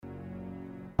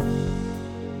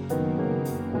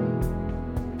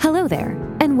there,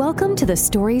 and welcome to the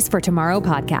Stories for Tomorrow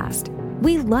podcast.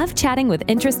 We love chatting with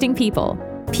interesting people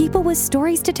with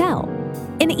stories to tell.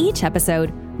 In each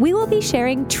episode, we will be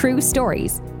sharing true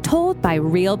stories told by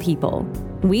real people.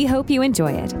 We hope you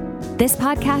enjoy it. This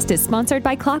podcast is sponsored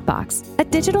by Clockbox, a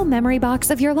digital memory box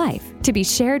of your life to be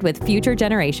shared with future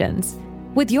generations.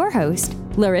 With your host,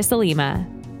 Larissa Lima.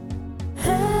 Hey,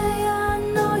 I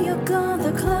know you're gone,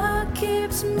 the clock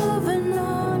keeps moving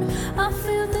on. I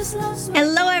feel this lost.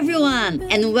 Hello, everyone,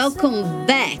 and welcome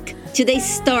back to the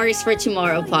Stories for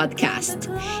Tomorrow podcast.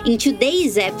 In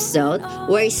today's episode,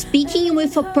 we're speaking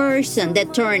with a person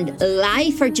that turned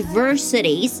life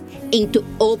adversities into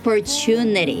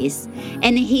opportunities.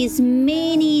 And his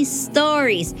many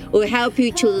stories will help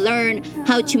you to learn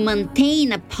how to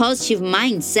maintain a positive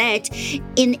mindset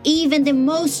in even the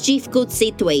most difficult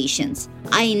situations.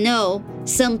 I know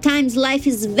sometimes life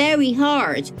is very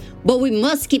hard, but we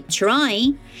must keep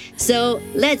trying. So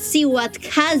let's see what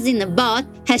Kazim Abbot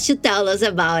has to tell us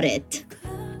about it.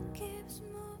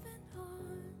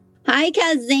 Hi,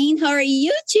 Kazim. How are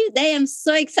you today? I'm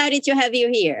so excited to have you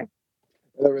here.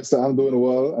 Larissa, I'm doing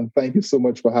well, and thank you so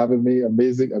much for having me.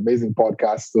 Amazing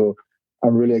podcast. So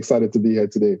I'm really excited to be here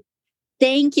today.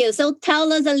 Thank you. So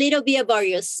tell us a little bit about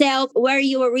yourself. Where are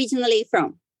you originally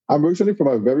from? I'm originally from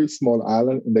a very small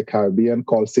island in the Caribbean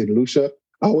called St. Lucia.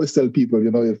 I always tell people,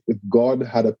 if God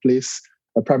had a place,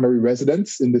 a primary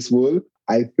residence in this world,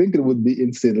 I think it would be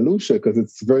in St. Lucia because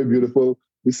it's very beautiful.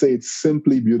 We say it's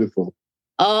simply beautiful.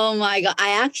 Oh my God.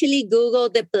 I actually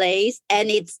Googled the place and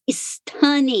it's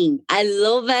stunning. I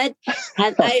love it.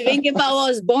 And I think if I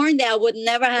was born there, I would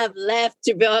never have left,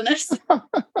 to be honest. I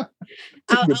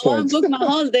want to book my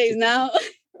holidays now.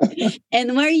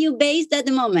 And where are you based at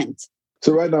the moment?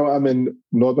 So right now I'm in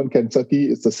northern Kentucky.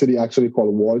 It's a city actually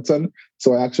called Walton.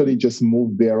 So I actually just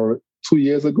moved there 2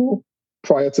 years ago.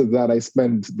 Prior to that, I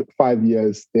spent 5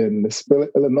 years in Spiller,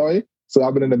 Illinois. So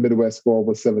I've been in the Midwest for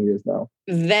over 7 years now.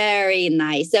 Very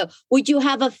nice. So would you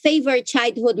have a favorite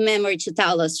childhood memory to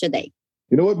tell us today?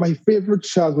 You know what? My favorite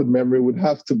childhood memory would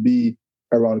have to be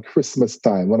around Christmas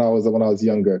time when I was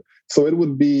younger. So it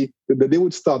would be, the day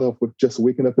would start off with just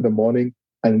waking up in the morning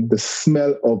and the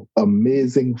smell of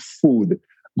amazing food.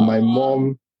 My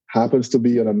mom happens to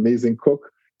be an amazing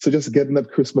cook. So just getting up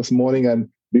Christmas morning and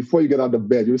before you get out of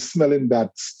bed, you're smelling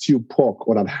that stewed pork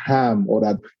or that ham or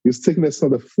that you're taking the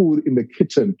smell of the food in the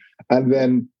kitchen. And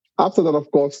then after that, of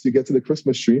course, you get to the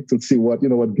Christmas tree to see what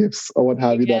gifts or what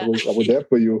have you that were there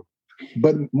for you.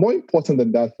 But more important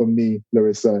than that for me,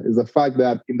 Larissa, is the fact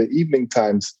that in the evening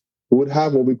times, we would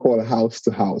have what we call a house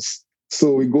to house.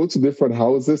 So we go to different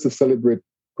houses to celebrate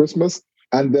Christmas.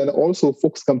 And then also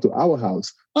folks come to our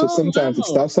house. So sometimes it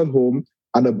starts at home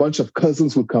and a bunch of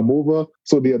cousins would come over.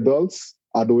 So the adults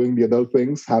are doing the adult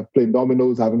things, playing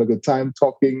dominoes, having a good time,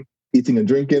 talking, eating and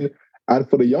drinking. And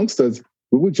for the youngsters,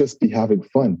 we would just be having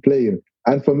fun, playing.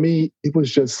 And for me, it was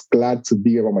just glad to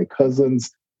be around my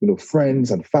cousins,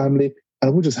 friends and family,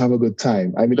 and we'll just have a good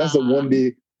time. I mean, that's the one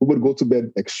day we would go to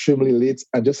bed extremely late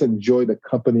and just enjoy the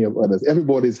company of others.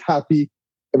 Everybody's happy.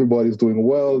 Everybody's doing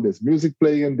well. There's music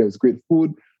playing. There's great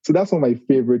food. So that's one of my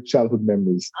favorite childhood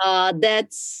memories.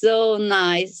 That's so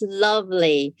nice.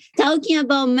 Lovely. Talking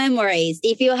about memories,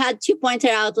 if you had to point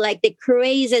out like the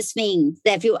craziest thing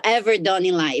that you ever done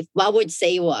in life, what would you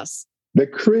say it was? The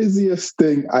craziest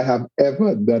thing I have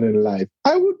ever done in life,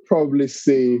 I would probably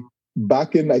say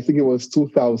back in, I think it was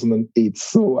 2008.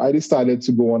 So I decided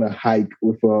to go on a hike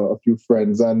with a few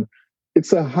friends. And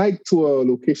it's a hike to a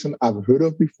location I've heard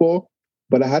of before,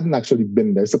 but I hadn't actually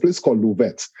been there. It's a place called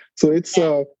Louvet. So it's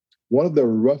one of the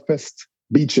roughest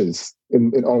beaches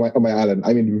on my island.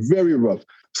 I mean, very rough.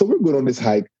 So we're going on this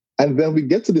hike. And then we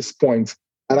get to this point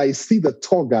and I see the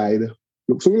tour guide.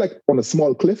 So we're like on a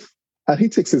small cliff and he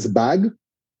takes his bag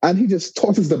and he just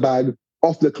tosses the bag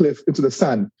off the cliff into the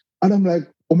sand. And I'm like,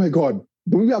 oh my God,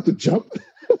 do we have to jump?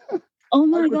 Oh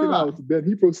my God. Then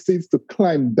he proceeds to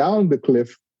climb down the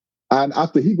cliff. And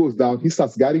after he goes down, he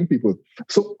starts guiding people.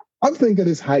 So I'm thinking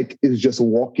this hike is just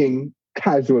walking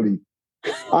casually.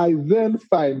 I then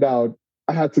find out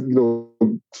I had to,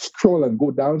 stroll and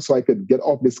go down so I could get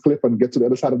off this cliff and get to the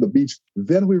other side of the beach.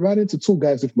 Then we ran into two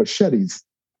guys with machetes.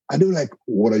 And they were like,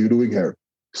 what are you doing here?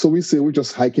 So we say, we're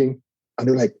just hiking. And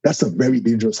they're like, that's a very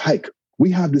dangerous hike. We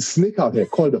have this snake out here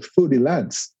called the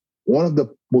fer-de-lance, one of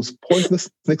the most poisonous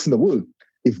snakes in the world.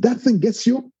 If that thing gets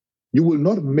you, you will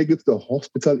not make it to the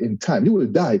hospital in time. You will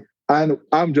die. And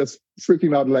I'm just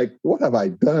freaking out like, what have I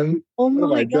done? Oh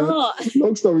my God.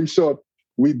 Long story short,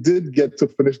 we did get to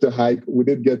finish the hike. We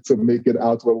did get to make it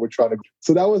out where we're trying to go.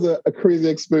 So that was a crazy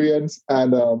experience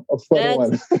and a fun one.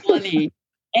 That's funny.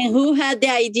 And who had the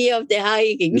idea of the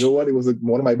hiking? You know what? It was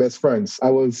one of my best friends. I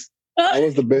was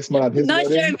the best man at his Not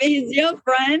sure wedding. if he's your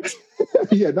friend.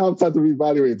 Yeah, now I'm starting to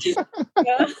reevaluate.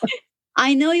 Yeah.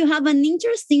 I know you have an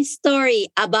interesting story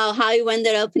about how you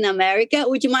ended up in America.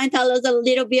 Would you mind telling us a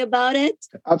little bit about it?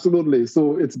 Absolutely.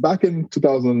 So it's back in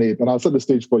 2008, and I'll set the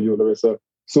stage for you, Larissa.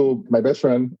 So my best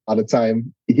friend at the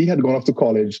time, he had gone off to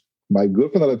college. My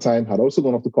girlfriend at the time had also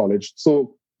gone off to college.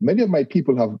 So many of my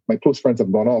close friends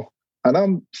have gone off. And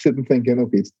I'm sitting thinking,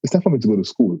 okay, it's time for me to go to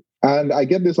school. And I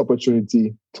get this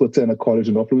opportunity to attend a college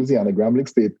in North Louisiana, Grambling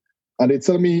State. And they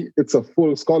tell me it's a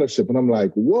full scholarship. And I'm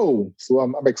like, whoa. So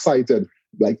I'm excited,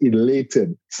 like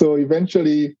elated. So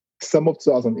eventually, summer of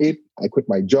 2008, I quit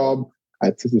my job. I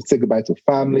had to say goodbye to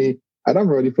family. And I'm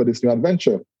ready for this new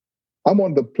adventure. I'm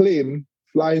on the plane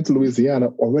flying to Louisiana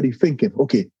already thinking,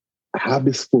 okay, I have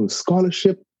this full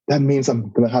scholarship. That means I'm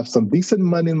going to have some decent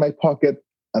money in my pocket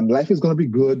and life is going to be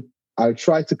good. I'll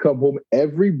try to come home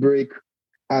every break.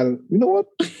 And you know what?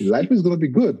 Life is going to be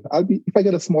good. If I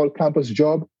get a small campus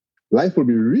job, life will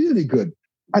be really good.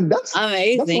 And that's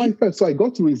amazing. That's how I felt. So I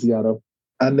got to Louisiana.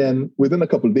 And then within a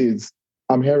couple of days,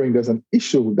 I'm hearing there's an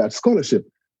issue with that scholarship.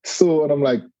 And I'm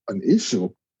like, an issue?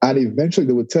 And eventually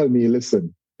they would tell me,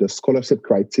 listen, the scholarship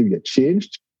criteria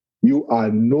changed. You are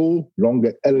no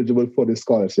longer eligible for this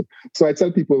scholarship. So I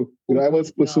tell people, I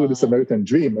was pursuing this American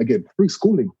dream. Again, free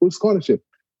schooling, full scholarship.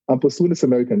 I'm pursuing this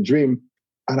American dream.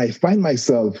 And I find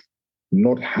myself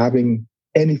not having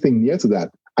anything near to that.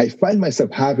 I find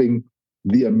myself having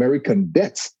the American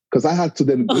debts because I had to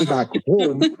then go back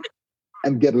home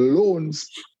and get loans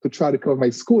to try to cover my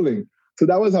schooling. So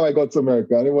that was how I got to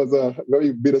America. And it was a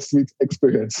very bittersweet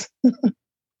experience.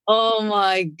 Oh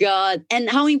my God. And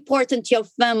how important your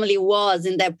family was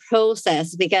in that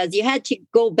process because you had to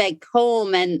go back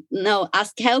home and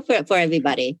ask help for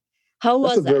everybody. How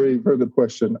was that? That's a very, very good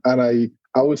question. And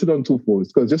I would sit on two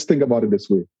folds because just think about it this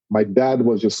way. My dad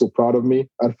was just so proud of me.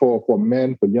 And for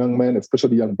men, for young men,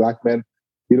 especially young Black men,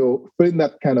 feeling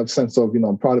that kind of sense of,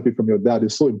 I'm proud of you from your dad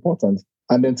is so important.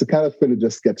 And then to kind of feel it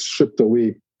just get stripped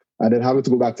away and then having to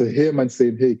go back to him and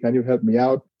saying, hey, can you help me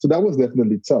out? So that was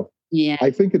definitely tough. Yeah.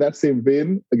 I think in that same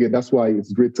vein, again, that's why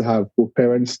it's great to have both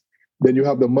parents. Then you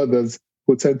have the mothers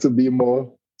who tend to be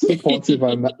more supportive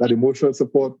and that emotional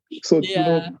support. So,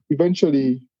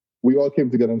 eventually we all came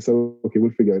together and said, okay,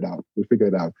 we'll figure it out.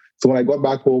 So when I got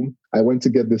back home, I went to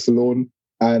get this loan.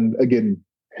 And again,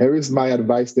 here is my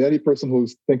advice to any person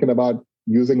who's thinking about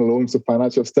using loans to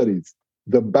finance your studies.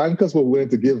 The bankers were willing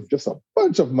to give just a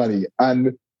bunch of money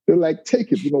and they're like,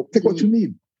 take it, take what you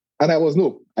need. And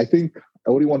I think I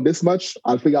only want this much.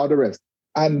 I'll figure out the rest.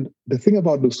 And the thing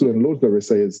about those student loans,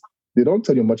 Larissa, is they don't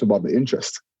tell you much about the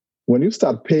interest. When you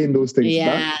start paying those things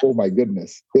back, oh my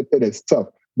goodness, it is tough.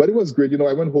 But it was great.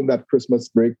 I went home that Christmas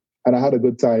break and I had a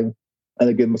good time. And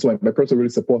again, so my parents were really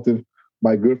supportive.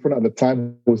 My girlfriend at the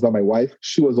time, who was not my wife,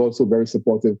 she was also very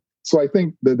supportive. So I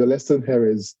think the lesson here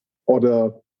is, or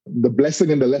the blessing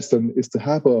in the lesson is to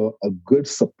have a good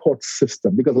support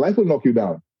system because life will knock you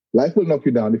down. Life will knock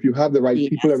you down. If you have the right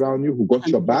people around you who got 100%.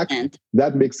 Your back,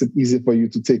 that makes it easy for you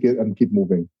to take it and keep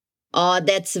moving. Oh,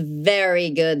 that's very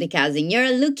good, Kazim. You're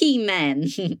a lucky man.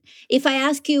 If I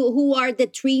ask you who are the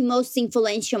 3 most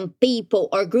influential people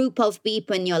or group of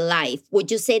people in your life,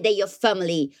 would you say that your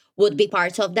family would be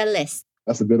part of the list?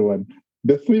 That's a good one.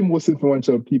 The 3 most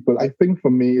influential people, I think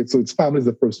for me, it's family is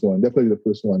the first one, definitely the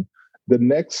first one. The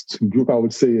next group I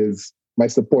would say is my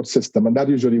support system. And that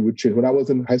usually would change. When I was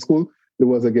in high school, it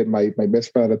was, again, my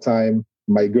best friend at the time,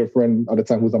 my girlfriend at the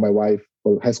time, who's not my wife,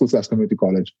 or high school / community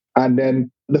college. And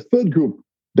then the third group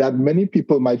that many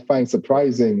people might find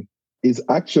surprising is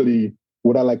actually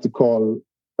what I like to call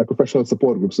a professional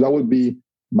support group. So that would be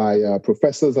my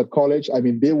professors at college. I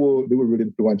mean, they were really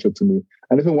influential to me.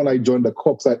 And even when I joined the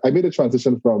corps, I made a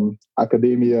transition from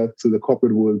academia to the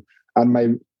corporate world. And my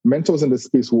mentors in the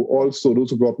space were also,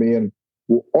 those who brought me in,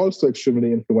 were also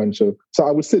extremely influential. So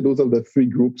I would say those are the 3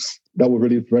 groups that were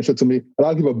really influential to me. And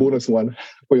I'll give a bonus one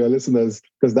for your listeners,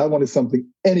 because that one is something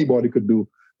anybody could do.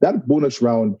 That bonus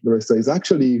round, Larissa, is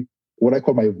actually what I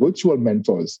call my virtual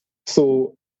mentors.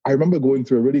 So I remember going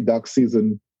through a really dark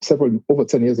season over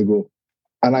 10 years ago.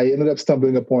 And I ended up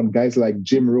stumbling upon guys like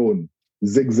Jim Rohn,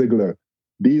 Zig Ziglar,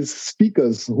 these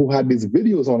speakers who had these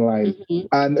videos online. Mm-hmm.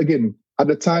 And again, at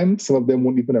the time, some of them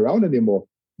weren't even around anymore.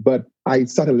 But I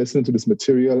started listening to this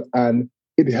material and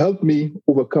it helped me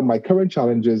overcome my current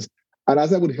challenges. And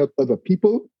as I would help other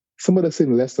people, some of the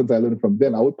same lessons I learned from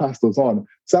them, I would pass those on.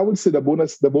 So I would say the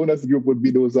bonus group would be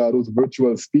those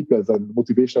virtual speakers and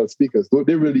motivational speakers.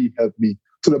 They really helped me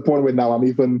to the point where now I've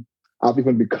even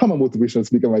become a motivational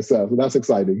speaker myself. And that's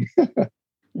exciting.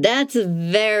 That's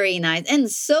very nice and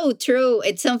so true.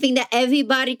 It's something that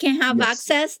everybody can have Yes.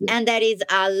 access, Yes. and there is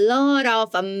a lot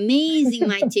of amazing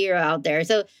material out there.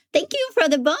 So, thank you for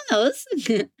the bonus.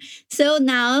 So,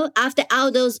 now, after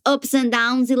all those ups and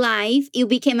downs in life, you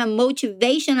became a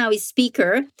motivational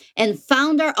speaker and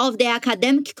founder of the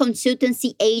academic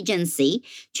consultancy agency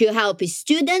to help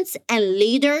students and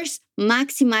leaders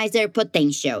maximize their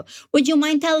potential. Would you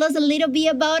mind telling us a little bit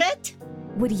about it?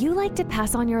 Would you like to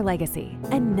pass on your legacy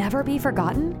and never be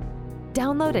forgotten?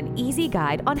 Download an easy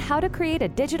guide on how to create a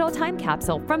digital time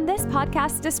capsule from this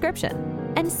podcast's description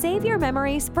and save your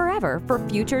memories forever for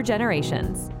future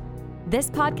generations. This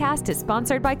podcast is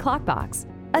sponsored by Clockbox,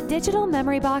 a digital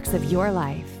memory box of your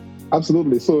life.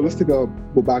 Absolutely. So let's go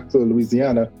back to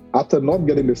Louisiana. After not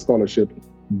getting the scholarship,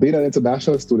 being an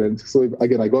international student, so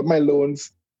again, I got my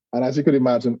loans, and as you could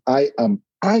imagine, I am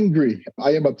angry.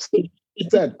 I am upset.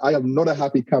 I am not a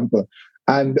happy camper.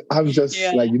 And I'm just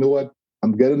like, you know what?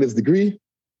 I'm getting this degree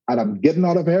and I'm getting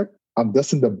out of here. I'm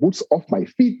dusting the boots off my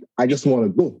feet. I just want to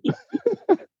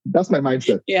go. That's my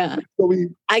mindset. Yeah. So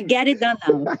I get it done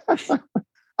now.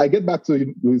 I get back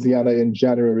to Louisiana in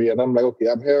January and I'm like, okay,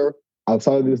 I'm here. I've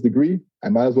started this degree. I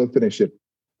might as well finish it.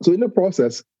 So in the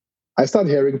process, I started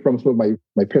hearing from some of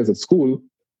my peers at school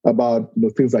about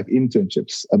things like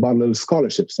internships, about little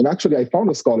scholarships. And actually, I found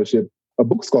a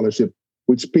book scholarship,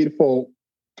 which paid for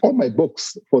all my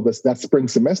books for that spring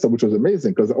semester, which was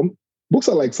amazing because books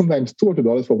are like sometimes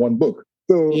 $200 for one book.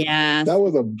 So that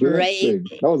was a blessing.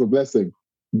 That was a blessing.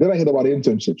 Then I heard about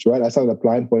internships, right? I started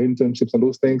applying for internships and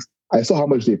those things. I saw how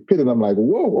much they paid and I'm like,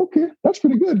 whoa, okay, that's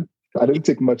pretty good. I didn't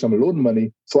take much on loan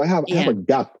money. So I have a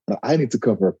gap that I need to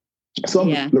cover. So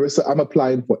Larissa, I'm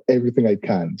applying for everything I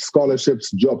can.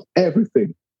 Scholarships, jobs,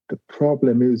 everything. The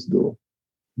problem is though,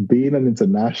 being an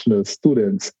international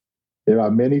student, there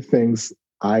are many things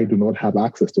I do not have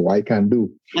access to, I can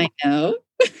do. I know.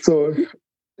 So it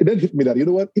then hit me that, you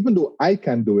know what, even though I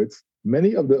can do it,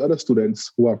 many of the other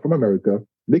students who are from America,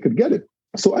 they could get it.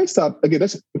 So I start, again,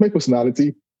 that's my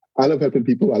personality. I love helping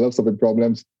people. I love solving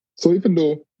problems. So even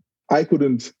though I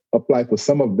couldn't apply for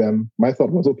some of them, my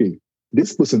thought was, okay,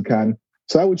 this person can.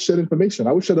 So I would share information.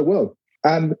 I would share the wealth.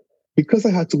 And because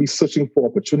I had to be searching for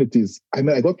opportunities, I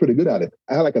got pretty good at it.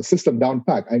 I had like a system down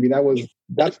pat.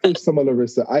 That first summer,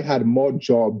 Larissa, I had more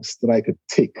jobs than I could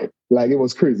take. Like, it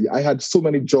was crazy. I had so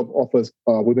many job offers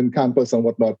within campus and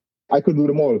whatnot. I could do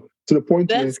them all to the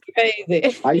point where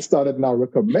crazy. I started now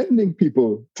recommending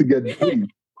people to get degrees.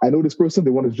 I know this person,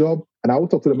 they want a job, and I will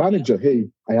talk to the manager. Hey,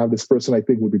 I have this person I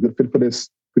think would be a good fit for this.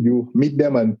 Could you meet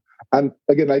them? And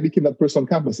again, I became that person on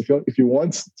campus. If you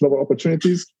want to know about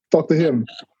opportunities, talk to him.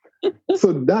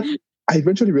 So that I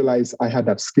eventually realized I had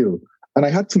that skill, and I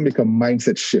had to make a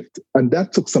mindset shift, and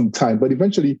that took some time. But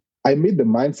eventually, I made the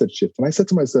mindset shift, and I said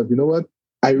to myself, you know what?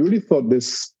 I really thought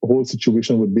this whole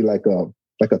situation would be like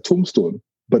a tombstone,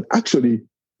 but actually,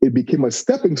 it became a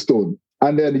stepping stone.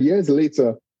 And then years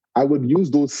later, I would use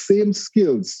those same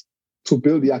skills to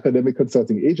build the academic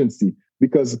consulting agency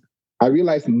because I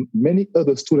realized many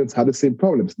other students had the same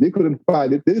problems. They couldn't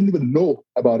find it. They didn't even know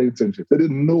about internships. They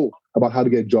didn't know about how to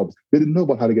get jobs. They didn't know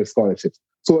about how to get scholarships.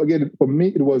 So again, for me,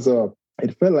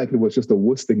 it felt like it was just the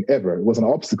worst thing ever. It was an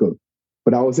obstacle.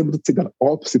 But I was able to take that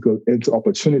obstacle into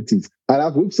opportunities. And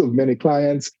I've worked with many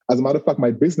clients. As a matter of fact,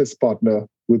 my business partner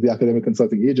with the academic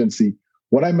consulting agency,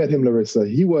 when I met him, Larissa,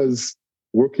 he was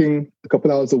working a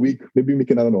couple hours a week, maybe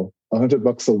making, I don't know,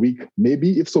 $100 a week,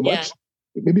 maybe if so much.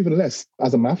 Maybe even less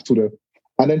as a math tutor.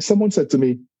 And then someone said to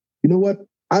me, you know what?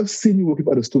 I've seen you working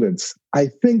with other students. I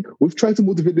think we've tried to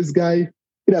motivate this guy.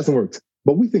 It hasn't worked,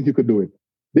 but we think you could do it.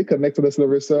 They connected us,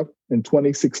 Larissa, in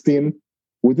 2016.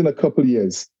 Within a couple of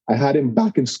years, I had him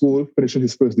back in school, finishing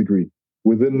his first degree.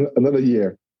 Within another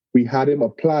year, we had him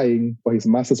applying for his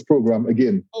master's program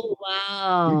again. Oh,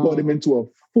 wow. We got him into a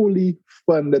fully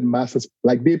funded master's,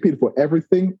 like they paid for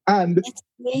everything and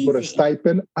got a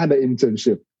stipend and an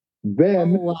internship.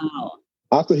 Then,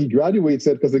 after he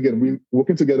graduated, because again, we're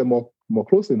working together more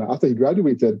closely now. After he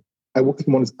graduated, I worked with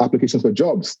him on his applications for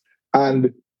jobs.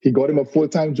 And he got him a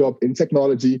full-time job in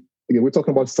technology. Again, we're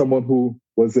talking about someone who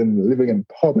was living in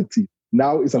poverty.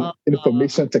 Now is an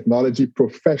information technology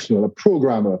professional, a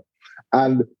programmer.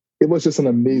 And it was just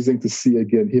amazing to see,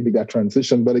 again, him make that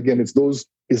transition. But again, it's those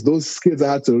skills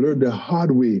I had to learn the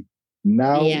hard way.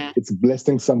 Now it's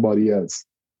blessing somebody else.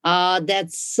 Oh,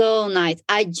 that's so nice.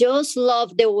 I just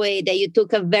love the way that you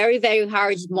took a very, very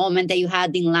hard moment that you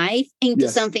had in life into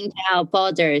something to help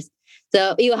others.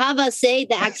 So you have a say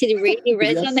that actually really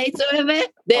resonates with me.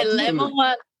 The lemon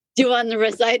one. Do you want to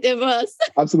recite it for us?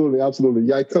 Absolutely, absolutely.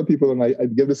 Yeah, I tell people, and I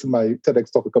gave this in my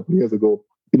TEDx talk a couple of years ago.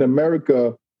 In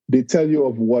America, they tell you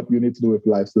of what you need to do with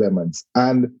life's lemons.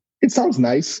 And it sounds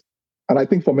nice. And I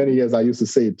think for many years I used to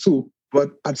say it too.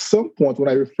 But at some point, when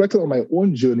I reflected on my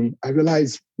own journey, I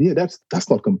realized, that's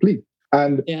not complete.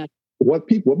 And what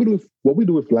we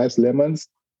do with life's lemons,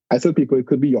 I tell people it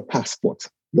could be your passport.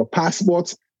 Your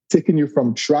passport taking you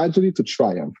from tragedy to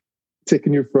triumph,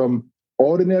 taking you from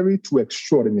ordinary to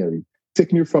extraordinary,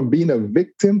 taking you from being a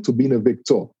victim to being a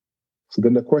victor. So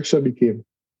then the question became,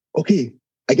 okay,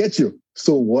 I get you.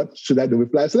 So what should I do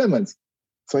with life's lemons?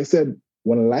 So I said,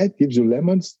 when life gives you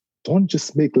lemons, don't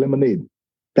just make lemonade.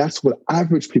 That's what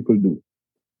average people do.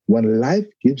 When life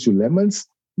gives you lemons,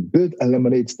 build a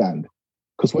lemonade stand.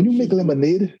 Because when you make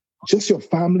lemonade, just your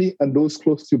family and those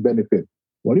close to you benefit.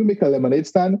 When you make a lemonade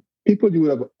stand, people you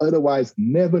would have otherwise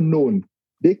never known,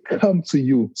 they come to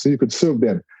you so you could serve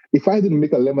them. If I didn't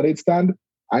make a lemonade stand,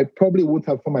 I probably wouldn't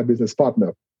have found my business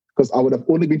partner because I would have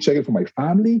only been checking for my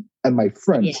family and my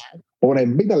friends. Yeah. But when I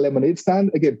make a lemonade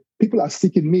stand, again, people are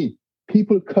seeking me.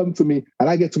 People come to me and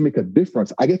I get to make a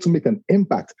difference. I get to make an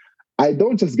impact. I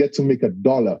don't just get to make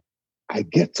 $1. I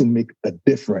get to make a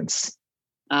difference.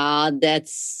 Ah,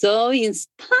 that's so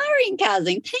inspiring,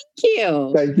 Kazim. Thank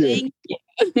you. Thank you.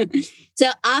 Thank you.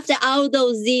 So after all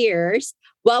those years,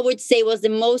 what would you say was the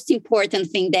most important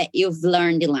thing that you've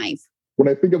learned in life? When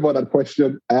I think about that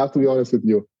question, I have to be honest with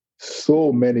you.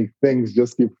 So many things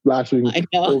just keep flashing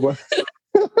over.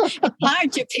 It's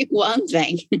hard to pick one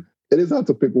thing. It is hard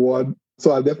to pick one.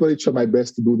 So I'll definitely try my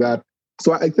best to do that.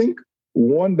 So I think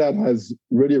one that has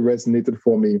really resonated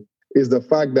for me is the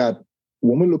fact that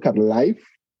when we look at life,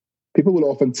 people will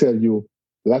often tell you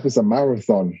life is a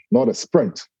marathon, not a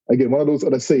sprint. Again, one of those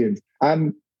other sayings.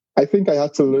 And I think I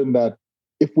had to learn that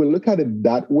if we look at it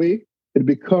that way, it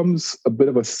becomes a bit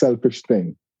of a selfish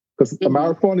thing. Because a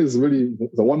marathon is really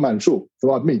a one-man show. It's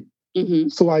about me.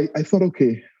 So I thought,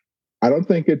 okay, I don't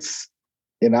think it's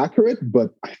inaccurate,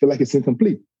 but I feel like it's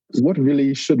incomplete. What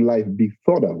really should life be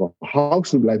thought of? Or how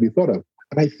should life be thought of?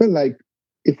 And I felt like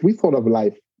if we thought of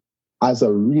life as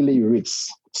a relay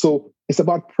race, so it's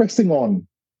about pressing on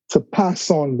to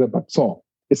pass on the baton.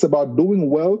 It's about doing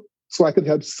well so I could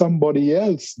help somebody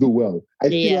else do well. I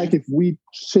feel like if we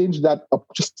change that up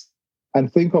just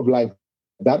and think of life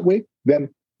that way, then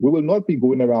we will not be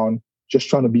going around just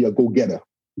trying to be a go-getter.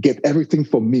 Get everything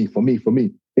for me, for me, for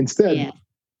me. Instead,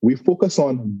 we focus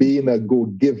on being a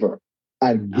go-giver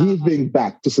and giving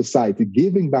back to society,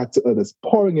 giving back to others,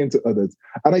 pouring into others.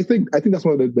 And I think that's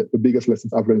one of the biggest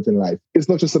lessons I've learned in life. It's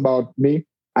not just about me.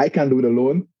 I can't do it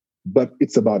alone, but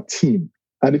it's about team.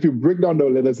 And if you break down the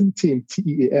letters in team,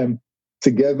 TEAM,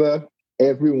 together,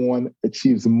 everyone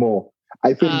achieves more.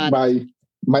 I think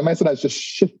my mindset has just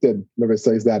shifted,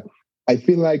 Larissa, is that I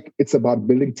feel like it's about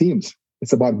building teams.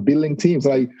 It's about building teams.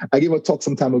 And I gave a talk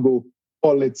some time ago,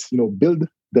 call it, build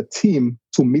the team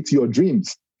to meet your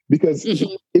dreams. Because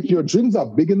if your dreams are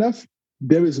big enough,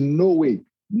 there is no way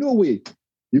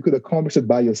you could accomplish it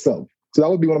by yourself. So that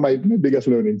would be one of my biggest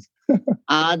learnings.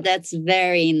 That's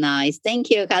very nice. Thank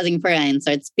you, Kazim, for your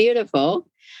answer. It's beautiful.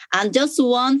 And just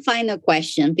one final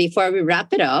question before we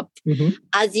wrap it up.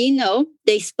 As you know,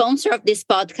 the sponsor of this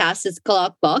podcast is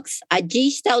Clockbox, a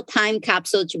digital time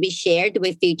capsule to be shared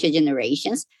with future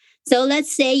generations. So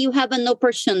let's say you have an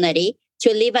opportunity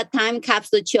to leave a time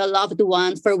capsule to a loved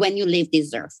one for when you leave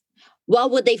this earth. What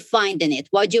would they find in it?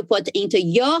 What do you put into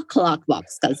your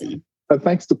Clockbox, Kazim?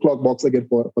 Thanks to Clockbox again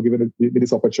for giving me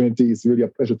this opportunity. It's really a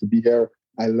pleasure to be here.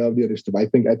 I love the initiative. I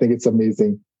think it's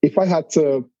amazing. If I had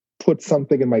to put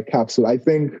something in my capsule, I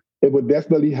think it would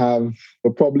definitely have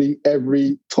probably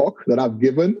every talk that I've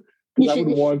given. Because I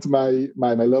would want my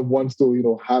loved ones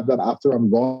to have that after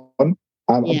I'm gone.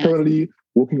 I'm currently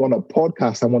working on a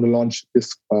podcast I want to launch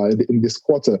this in this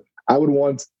quarter. I would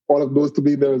want all of those to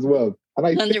be there as well. And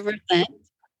 100%.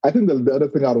 I think the other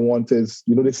thing I'd want is,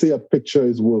 they say a picture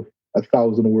is worth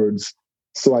 1,000 words.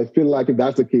 So I feel like if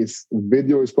that's the case,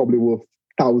 video is probably worth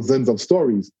thousands of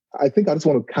stories. I think I just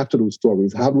want to capture those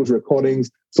stories, have those recordings.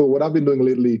 So what I've been doing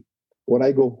lately, when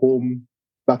I go home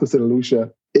back to St.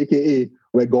 Lucia, aka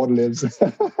where God lives,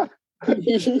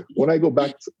 when I go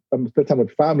back to spend time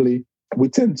with family,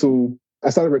 I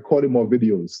started recording more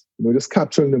videos, just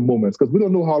capturing the moments, because we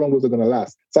don't know how long those are going to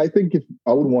last. So I think if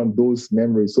I would want those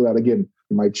memories so that, again,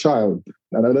 my child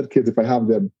and other kids, if I have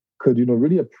them, could,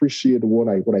 really appreciate what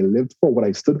I lived for, what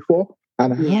I stood for,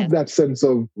 and have that sense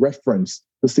of reference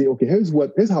to say, okay, here's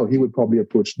how he would probably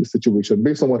approach this situation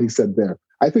based on what he said there.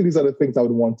 I think these are the things I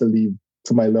would want to leave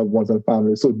to my loved ones and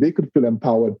family so they could feel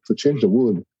empowered to change the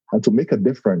world and to make a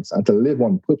difference and to live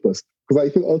on purpose. Because I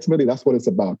think ultimately that's what it's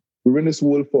about. We're in this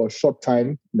world for a short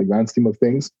time in the grand scheme of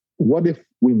things. What if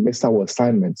we miss our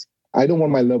assignments? I don't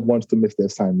want my loved ones to miss their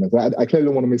assignments. I clearly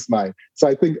don't want to miss mine. So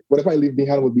I think whatever I leave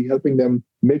behind would be helping them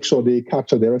make sure they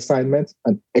capture their assignments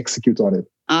and execute on it.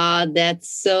 Ah, that's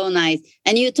so nice.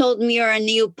 And you told me you're a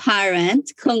new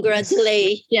parent.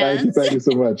 Congratulations. Thank you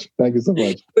so much. Thank you so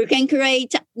much. We can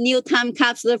create a new time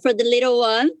capsule for the little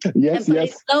one. Yes, and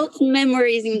yes. put those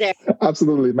memories in there.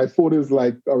 Absolutely. My phone is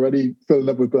like already filled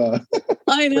up with,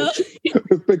 I know.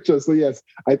 with pictures. So yes,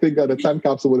 I think the time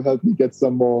capsule will help me get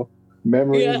some more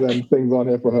memories and things on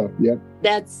here for her. Yeah.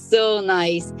 That's so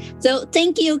nice. So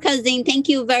thank you, Kazim. Thank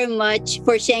you very much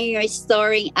for sharing your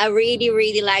story. I really,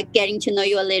 really like getting to know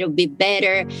you a little bit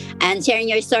better and sharing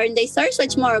your story in the Stories for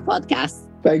Tomorrow podcast.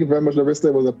 Thank you very much, Larissa.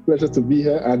 It was a pleasure to be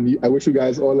here, and I wish you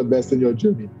guys all the best in your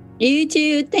journey. You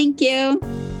too. Thank you.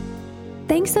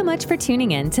 Thanks so much for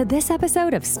tuning in to this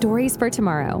episode of Stories for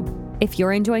Tomorrow. If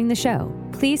you're enjoying the show,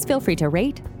 please feel free to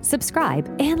rate, subscribe,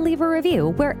 and leave a review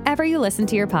wherever you listen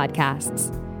to your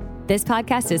podcasts. This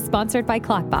podcast is sponsored by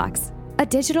Clockbox, a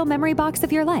digital memory box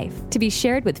of your life to be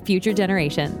shared with future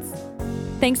generations.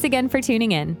 Thanks again for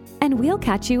tuning in, and we'll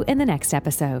catch you in the next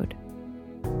episode.